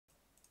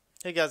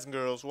Hey guys and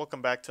girls,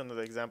 welcome back to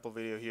another example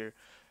video here.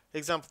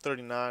 Example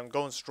 39,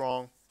 going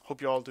strong. Hope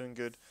you're all doing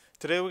good.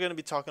 Today we're going to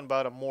be talking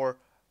about a more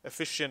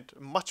efficient,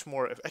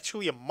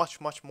 actually a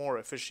much more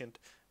efficient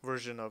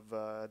version of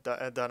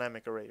a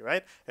dynamic array,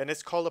 right? And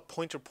it's called a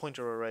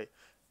pointer-pointer array.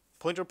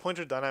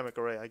 Pointer-pointer dynamic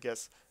array, I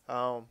guess.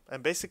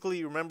 And basically,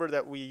 you remember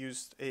that we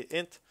used a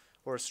int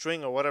or a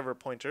string or whatever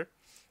pointer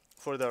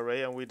for the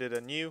array, and we did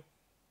a new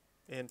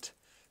int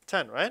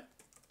 10, right?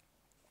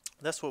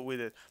 That's what we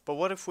did. But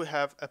what if we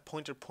have a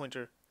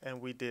pointer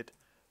and we did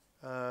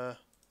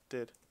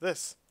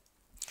this?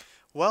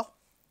 Well,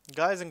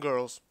 guys and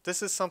girls,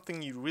 this is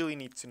something you really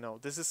need to know.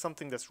 This is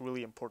something that's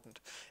really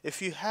important.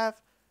 If you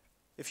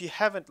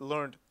haven't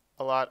learned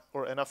a lot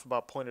or enough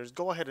about pointers,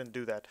 go ahead and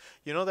do that.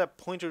 You know that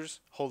pointers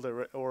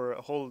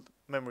hold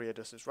memory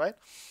addresses, right?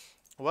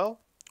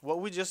 Well,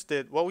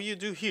 what you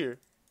do here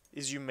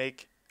is you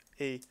make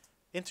a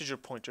integer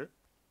pointer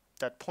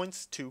that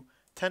points to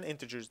 10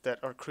 integers that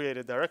are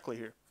created directly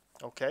here.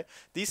 Okay,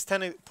 these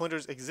 10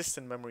 pointers exist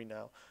in memory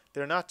now.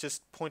 They're not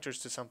just pointers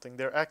to something,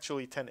 they're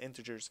actually 10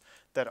 integers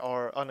that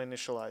are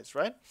uninitialized,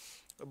 right?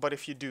 But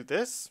if you do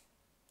this,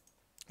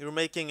 you're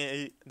making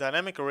a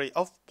dynamic array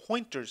of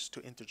pointers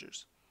to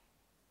integers.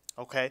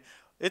 Okay,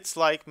 it's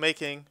like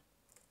making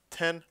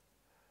 10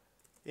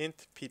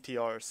 int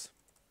ptrs.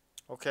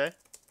 Okay,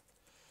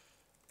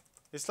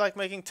 it's like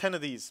making 10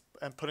 of these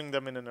and putting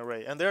them in an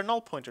array. And they're null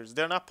pointers.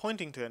 They're not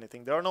pointing to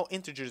anything. There are no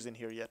integers in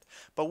here yet.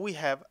 But we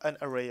have an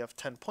array of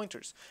 10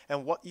 pointers.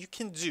 And what you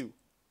can do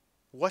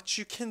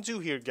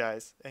here,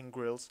 guys and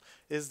grills,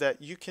 is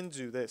that you can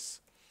do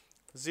this.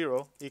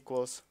 0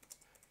 equals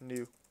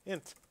new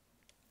int.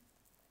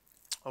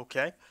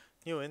 Okay,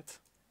 new int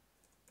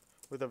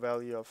with a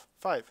value of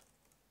 5.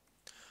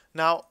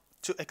 Now,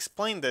 to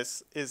explain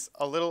this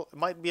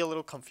might be a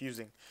little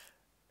confusing.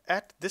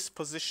 At this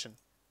position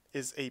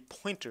is a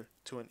pointer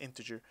to an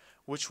integer,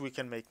 which we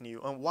can make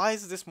new. And why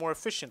is this more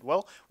efficient?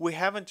 Well, we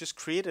haven't just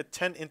created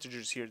 10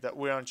 integers here that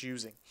we aren't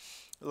using.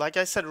 Like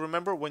I said,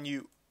 remember when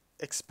you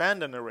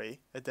expand an array,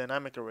 a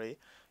dynamic array,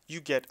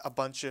 you get a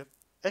bunch of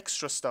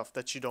extra stuff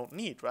that you don't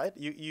need, right?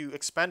 You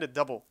expand it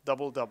double.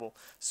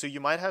 So you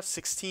might have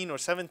 16 or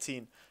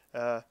 17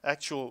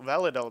 actual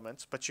valid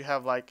elements, but you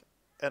have like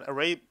an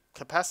array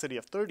capacity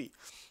of 30.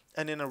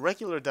 And in a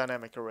regular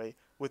dynamic array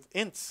with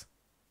ints,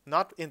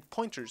 not int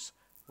pointers,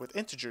 with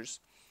integers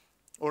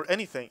or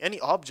anything, any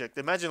object,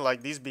 imagine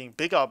like these being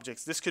big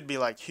objects. This could be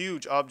like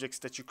huge objects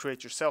that you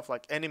create yourself,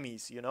 like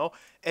enemies, you know,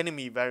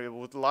 enemy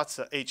variable with lots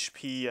of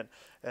HP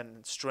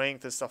and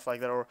strength and stuff like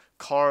that, or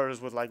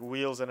cars with like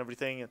wheels and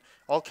everything, and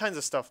all kinds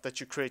of stuff that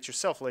you create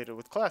yourself later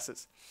with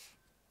classes.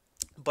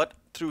 But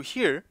through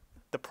here,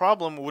 the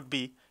problem would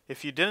be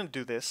if you didn't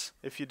do this,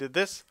 if you did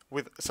this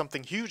with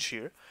something huge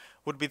here,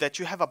 would be that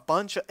you have a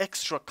bunch of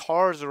extra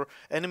cars or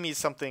enemies,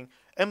 something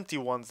empty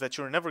ones that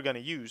you're never going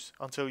to use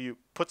until you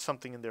put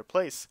something in their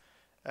place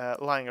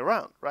lying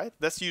around, right?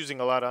 That's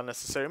using a lot of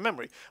unnecessary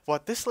memory.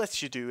 What this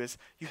lets you do is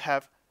you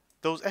have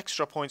those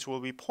extra points will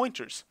be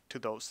pointers to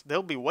those.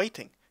 They'll be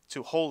waiting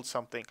to hold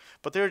something,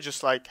 but they're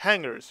just like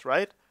hangers,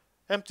 right?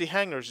 Empty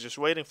hangers just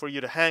waiting for you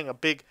to hang a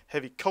big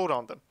heavy coat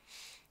on them.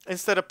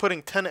 Instead of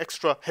putting 10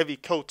 extra heavy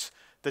coats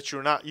that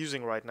you're not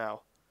using right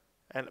now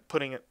and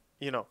putting it,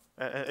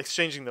 and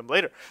exchanging them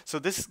later. So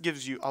this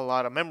gives you a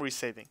lot of memory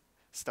saving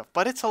stuff,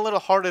 but it's a little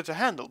harder to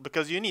handle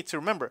because you need to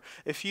remember,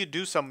 if you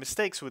do some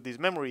mistakes with these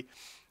memory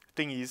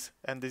thingies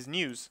and this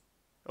news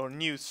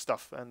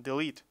stuff and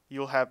delete,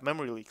 you'll have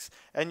memory leaks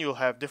and you'll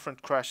have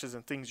different crashes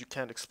and things you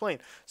can't explain.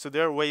 So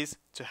there are ways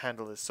to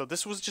handle this. So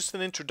this was just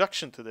an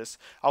introduction to this.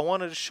 I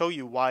wanted to show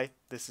you why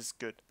this is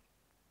good.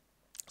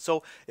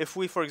 So if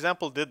we, for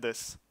example, did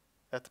this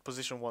at the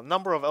position 1,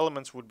 number of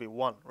elements would be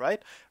 1,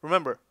 right?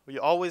 Remember, we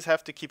always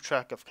have to keep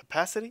track of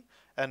capacity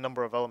and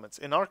number of elements.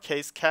 In our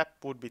case, cap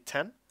would be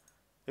 10.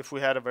 If we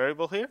had a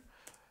variable here,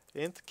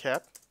 int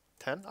cap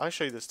 10, I'll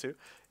show you this too,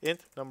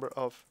 int number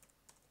of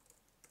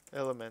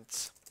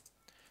elements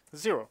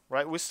 0,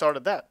 right? We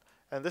started that,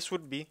 and this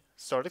would be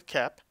started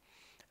cap,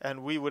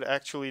 and we would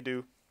actually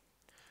do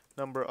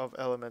number of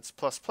elements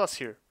plus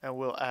here, and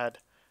we'll add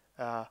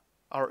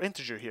our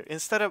integer here.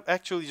 Instead of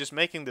actually just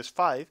making this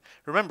 5,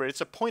 remember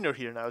it's a pointer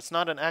here now, it's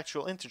not an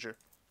actual integer.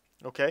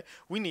 Okay,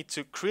 we need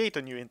to create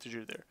a new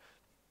integer there,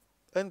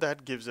 and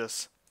that gives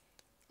us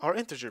our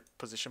integer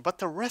position. But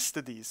the rest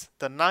of these,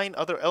 the 9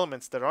 other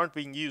elements that aren't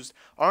being used,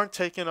 aren't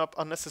taking up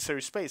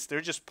unnecessary space.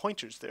 They're just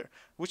pointers there,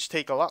 which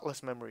take a lot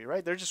less memory,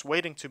 right? They're just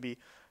waiting to be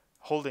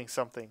holding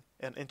something,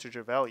 an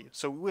integer value.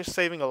 So we're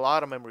saving a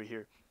lot of memory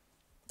here.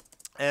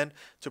 And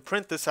to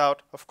print this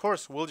out, of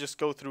course, we'll just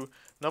go through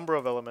number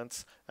of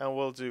elements and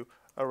we'll do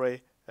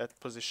array at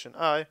position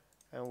I,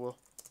 and we'll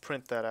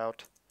print that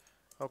out.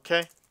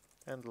 Okay,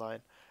 end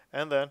line.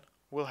 And then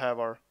we'll have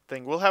our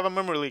thing. We'll have a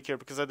memory leak here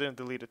because I didn't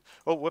delete it.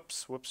 Oh,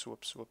 whoops. Remember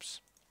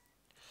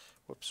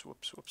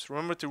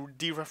to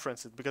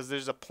dereference it because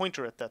there's a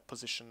pointer at that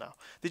position now.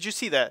 Did you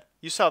see that?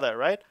 You saw that,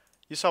 right?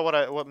 You saw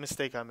what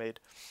mistake I made.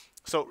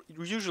 So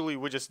usually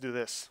we just do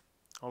this.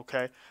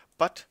 Okay,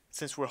 But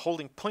since we're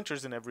holding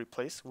pointers in every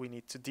place, we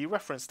need to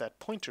dereference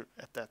that pointer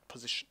at that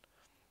position.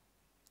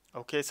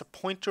 Okay, it's a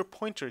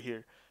pointer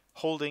here,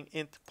 holding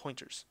int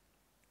pointers.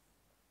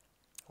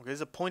 Okay,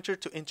 it's a pointer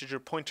to integer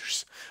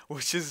pointers,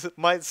 which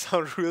might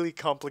sound really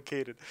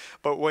complicated,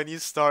 but when you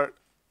start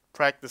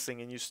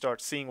practicing and you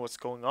start seeing what's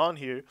going on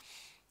here,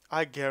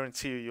 I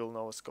guarantee you'll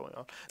know what's going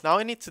on. Now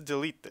I need to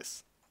delete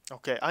this.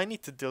 Okay, I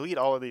need to delete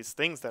all of these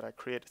things that I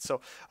created.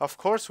 So of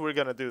course we're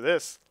gonna do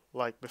this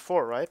like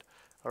before, right?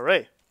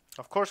 Array.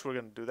 Of course we're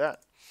gonna do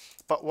that.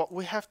 But what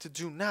we have to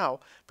do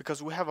now,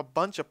 because we have a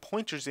bunch of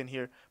pointers in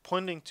here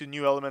pointing to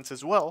new elements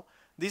as well,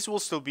 these will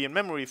still be in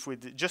memory if we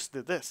just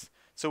did this.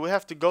 So we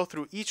have to go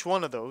through each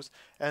one of those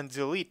and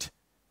delete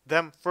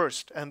them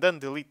first, and then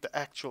delete the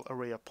actual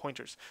array of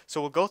pointers. So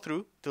we'll go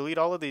through, delete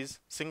all of these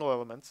single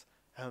elements,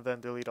 and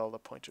then delete all the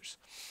pointers.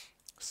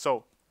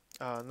 So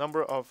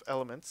number of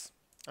elements,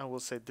 I will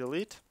say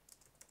delete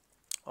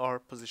our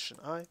position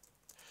I.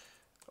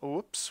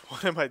 Oops,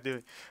 what am I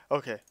doing?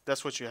 Okay,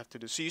 that's what you have to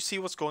do. So you see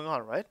what's going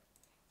on, right?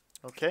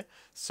 Okay,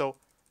 so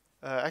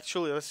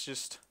actually let's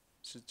just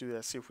do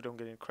that, see if we don't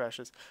get any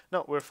crashes.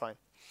 No, we're fine.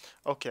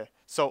 Okay,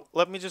 so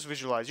let me just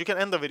visualize. You can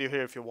end the video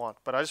here if you want,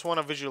 but I just want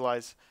to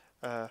visualize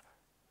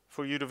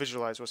for you to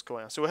visualize what's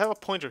going on. So we have a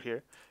pointer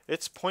here.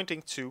 It's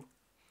pointing to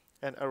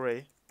an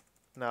array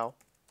now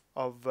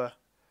of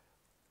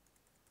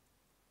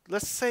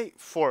let's say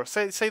 4.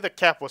 Say the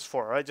cap was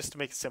 4, right? Just to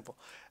make it simple.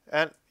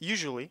 And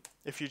usually,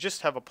 if you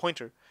just have a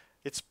pointer,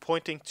 it's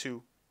pointing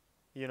to,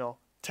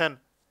 10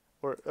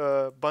 or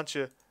a bunch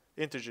of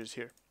integers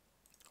here,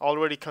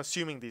 already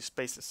consuming these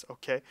spaces.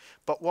 Okay,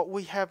 but what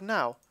we have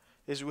now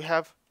is we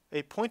have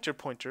a pointer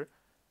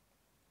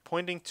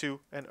pointing to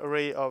an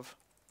array of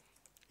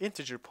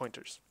integer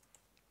pointers.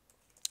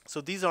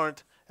 So these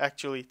aren't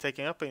actually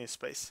taking up any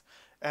space,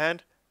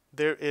 and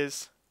there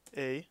is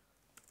a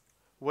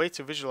way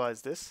to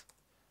visualize this.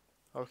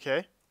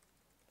 Okay,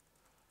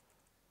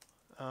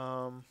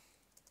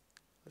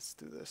 let's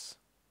do this.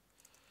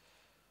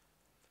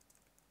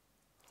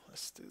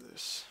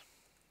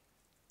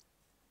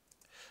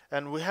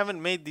 And we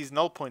haven't made these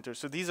null pointers,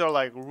 so these are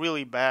like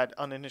really bad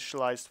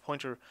uninitialized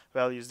pointer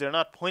values. They're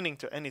not pointing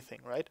to anything,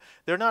 right?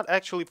 They're not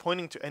actually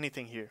pointing to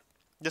anything here.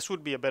 This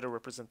would be a better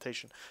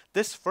representation.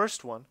 This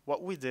first one,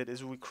 what we did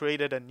is we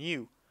created a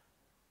new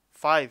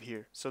 5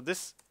 here. So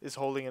this is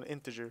holding an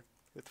integer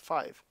with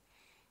 5.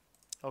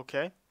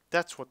 Okay,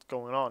 that's what's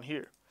going on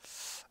here.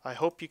 I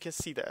hope you can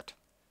see that.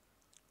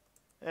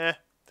 I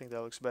think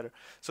that looks better.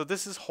 So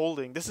this is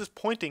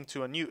pointing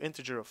to a new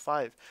integer of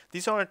 5.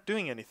 These aren't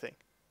doing anything.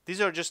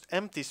 These are just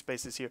empty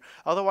spaces here.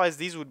 Otherwise,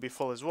 these would be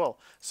full as well.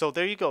 So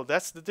there you go.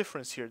 That's the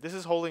difference here. This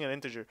is holding an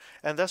integer.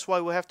 And that's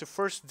why we have to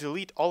first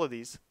delete all of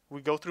these.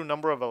 We go through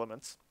number of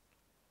elements,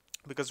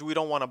 because we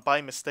don't want to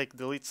by mistake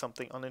delete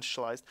something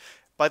uninitialized.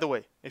 By the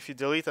way, if you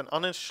delete an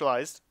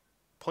uninitialized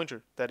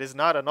pointer that is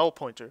not a null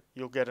pointer,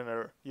 you'll get an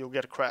error. You'll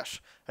get a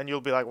crash. And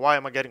you'll be like, why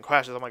am I getting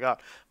crashes? Oh my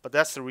god. But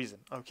that's the reason.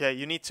 Okay,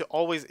 you need to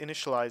always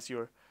initialize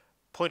your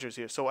pointers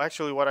here. So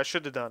actually what I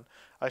should have done,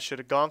 I should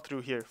have gone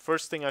through here.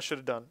 First thing I should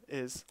have done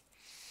is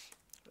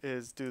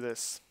do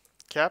this.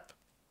 Cap,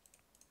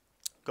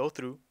 go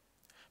through.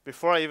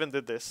 Before I even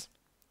did this,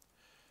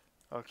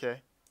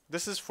 okay,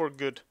 this is for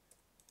good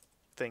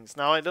things.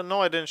 Now I don't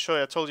know, I didn't show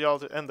you. I told you all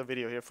to end the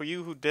video here. For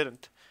you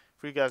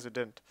guys who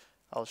didn't,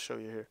 I'll show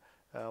you here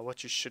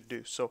what you should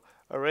do. So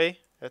array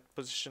at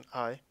position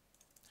I,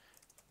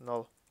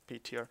 null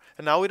ptr.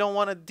 And now we don't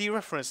want to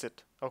dereference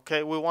it.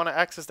 Okay, we want to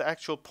access the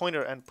actual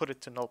pointer and put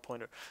it to null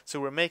pointer. So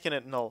we're making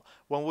it null.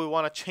 When we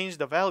want to change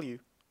the value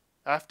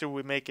after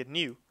we make it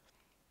new,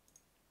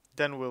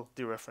 then we'll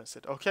dereference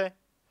it. Okay,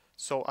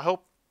 so I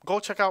hope, go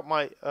check out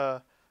my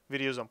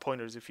videos on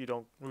pointers if you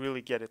don't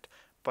really get it,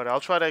 but I'll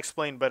try to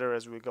explain better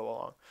as we go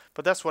along.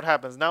 But that's what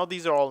happens. Now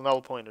these are all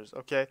null pointers.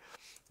 Okay,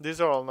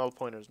 these are all null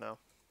pointers now.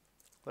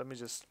 Let me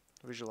just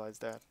visualize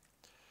that.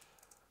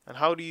 And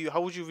how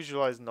would you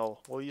visualize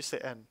null? Well, you say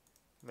n,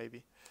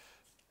 maybe.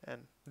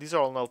 And these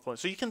are all null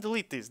pointers. So you can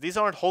delete these. These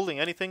aren't holding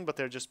anything, but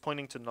they're just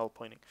pointing to null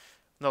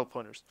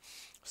pointers.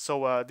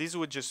 So these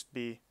would just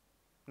be,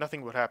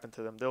 nothing would happen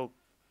to them. They'll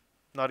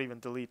not even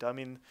delete. I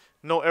mean,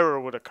 no error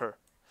would occur.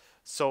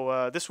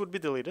 So this would be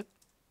deleted.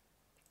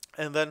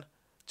 And then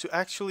to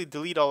actually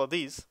delete all of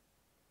these,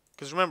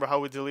 because remember how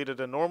we deleted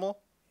a normal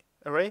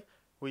array,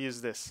 we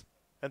use this.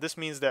 And this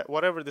means that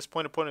whatever this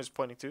pointer is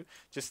pointing to,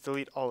 just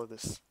delete all of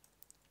this.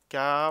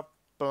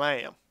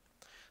 Kablam.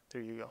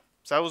 There you go.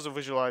 So that was a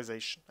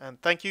visualization.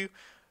 And thank you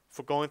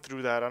for going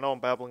through that. I know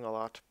I'm babbling a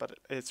lot, but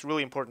it's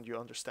really important you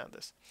understand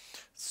this.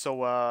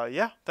 So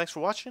yeah, thanks for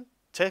watching.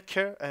 Take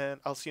care,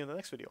 and I'll see you in the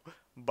next video.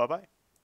 Bye-bye.